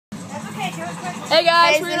Hey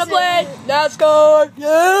guys, we're gonna play NASCAR.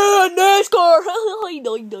 Yeah, NASCAR.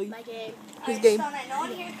 My game. His game.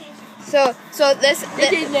 So this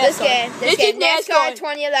game, NASCAR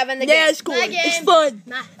 2011, the game. NASCAR. It's fun.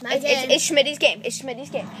 It's Schmitty's game. It's Schmitty's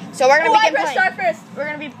game. So we're gonna begin playing. Start first.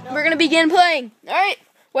 We're gonna begin playing. All right.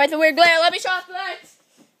 Wait, the weird glare. Let me show off the lights.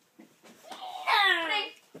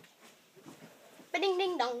 Ding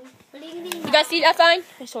ding dong. Ding ding. You guys see that sign?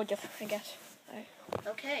 It's so different, I guess.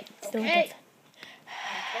 Okay. Still Okay. different.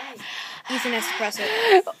 Ethan has to press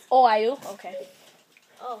it. Oh, I do? Okay.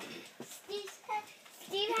 Oh.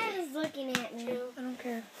 Steve is looking at me. I don't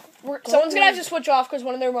care. Someone's gonna have to switch off because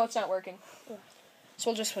one of their remotes not working.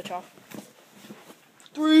 So we'll just switch off.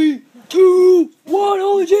 3, 2, 1.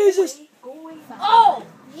 Holy Jesus! Oh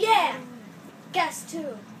yeah. Guess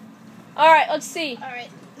two. All right, let's see. All right.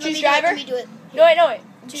 Choose driver? Let me do it. No, wait.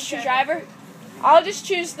 Choose Choose driver. I'll just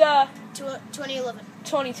choose the 2011.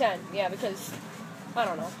 2010. Yeah, because I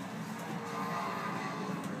don't know.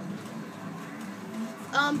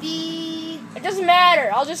 It doesn't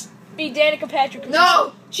matter. I'll just be Danica Patrick.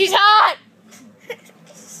 No! She's hot.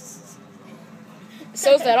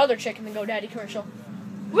 So's that other chick in the GoDaddy commercial.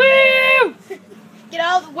 Woo! Get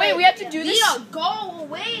out of the way. Wait, we have to do this. Leo, go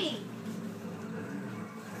away.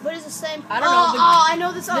 What is the same? I don't know. I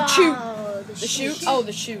know this. The shoot. The shoot. Oh,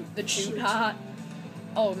 the shoot. The shoot. Haha.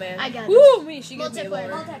 Oh man. I got Woo! Me. She gives me a Multiplayer.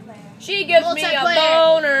 boner. She gives me a Multiplayer.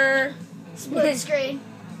 boner. Split screen.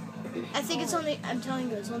 I think it's only. I'm telling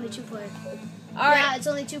you, it's only 2-player. All right. Yeah, it's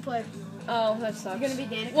only 2-player. Oh, that sucks. You're gonna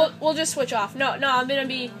be Danica. We'll just switch off. No, I'm gonna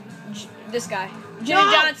be this guy, Jimmy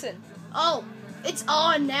Johnson. Oh, it's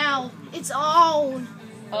on now. It's on.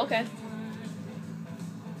 Okay.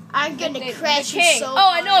 I'm gonna The crash you king. so Oh,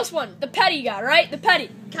 I hard. know this one. The petty guy, right? The petty.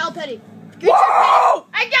 Cal Petty. Whoa!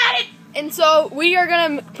 I got it. And so we are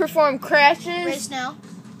gonna perform crashes. Race now.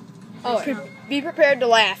 Oh, Be prepared to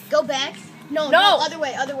laugh. Go back. No, other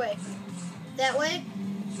way. That way.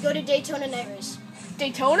 Go to Daytona Night Race.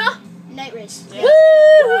 Daytona? Night Race. Yeah. Yeah.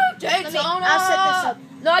 Woo! Let me, I'll set this up.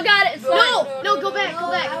 No, I got it. It's fine. No, go back.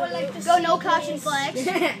 Go back. I would like to Go see no this. caution flags.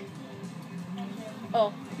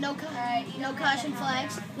 Oh. No caution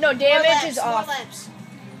flags. No, damage is off. More laps.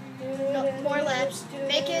 No, more laps.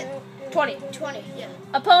 Make it 20. 20. Yeah.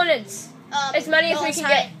 Opponents. As many as go we can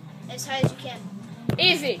high. As high as you can.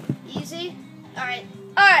 Easy. Easy. All right.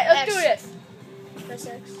 All right, let's X. do this. Press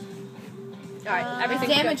X. All right,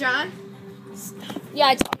 everything's Damage good. on.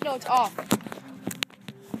 Yeah, it's off.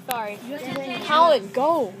 Sorry. Colin,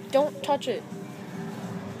 go. Don't touch it.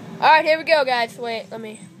 All right, here we go, guys. Wait, let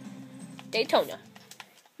me. Daytona.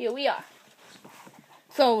 Here we are.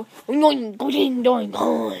 So, we're going.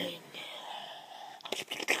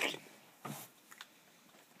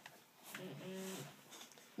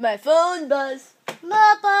 My phone buzz.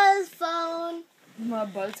 My buzz phone. My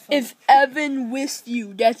butt's If Evan with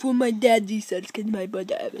you, that's what my daddy says, because my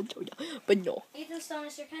brother Evan told you. But no, Ethan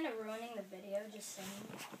Stonis, you're kind of ruining the video just saying.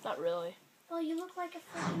 not really. Well, you look like a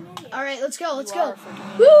freaking idiot. All right, let's go. Let's You go. are a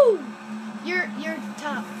freaking Woo! You're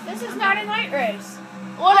top. This is not a night race.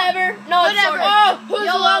 Whatever. No, it's Whatever. sort of. Oh, who's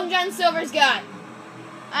Yellow. the Long John Silver's guy?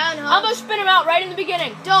 I don't know. I'm gonna spin him out right in the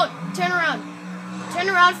beginning. Don't turn around. Turn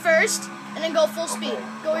around first, and then go full speed.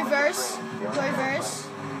 Go reverse. Go reverse.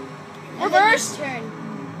 And then Reverse? just turn.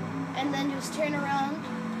 And then just turn around.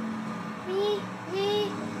 Wee.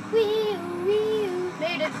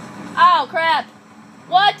 Made it. Oh crap!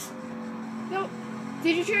 What? No.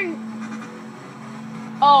 Did you turn?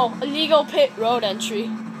 Oh, illegal pit road entry.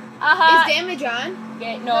 Aha. Is damage on?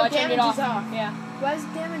 Okay, no, No, I turned it damage off. is off. Yeah, Why is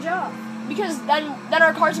damage off? because then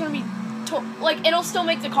our car's gonna be like it'll still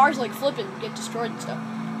make the cars like flip and get destroyed and stuff.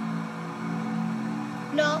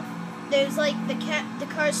 No, there's like the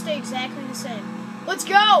cars stay exactly the same. Let's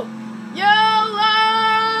go! YOLO!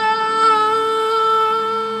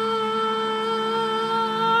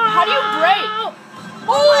 How do you brake?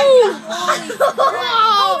 Oh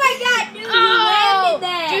my god, dude! You landed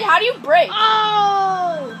that. Dude, how do you brake?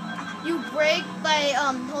 Oh! You brake by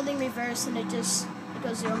holding reverse and it goes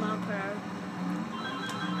 0 mile per hour.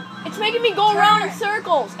 It's making me go around in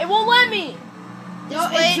circles. It won't let me. No,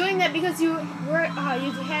 wait. it's doing that because you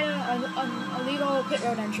had an illegal pit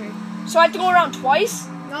road entry. So I have to go around twice?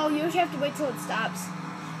 No, you just have to wait till it stops.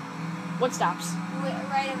 What stops? Right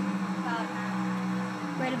about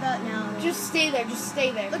now. Right about now. Just stay there. Just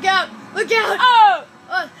stay there. Look out! Look out!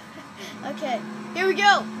 Oh! Okay, here we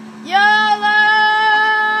go. YOLO!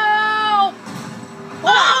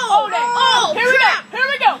 Oh, dang. Oh! Here we go! Here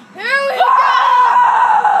we go! Here we go!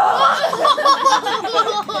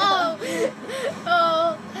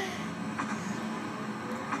 Oh!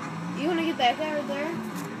 You want to get that guy right there?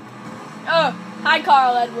 Hi,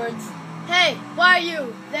 Carl Edwards. Hey, why are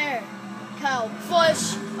you there, Kyle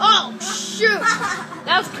Busch? Oh, shoot!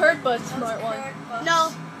 That was Kurt Busch, smart one.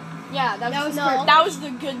 No, Yeah, that was no. Kurt. That was the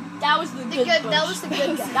good. That was the good. Busch. that was the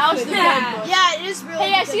good guy. That was the good. Busch. Yeah, it is really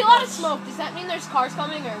Hey, I the see a good lot of Busch. smoke. Does that mean there's cars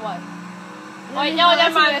coming or what? Wait, No, no, that's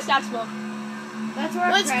never mind. what- That's not smoke. That's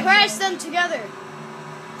where Let's crash them together.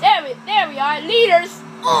 There we are. Leaders.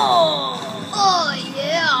 Oh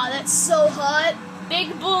yeah, that's so hot.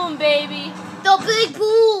 Big boom, baby. The big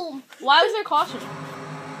boom. Why was there caution?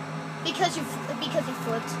 Because you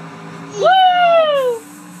flipped. Woo!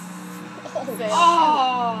 Oh,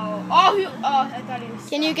 I thought he was.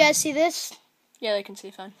 Can you guys see this? Yeah, they can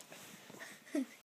see fine.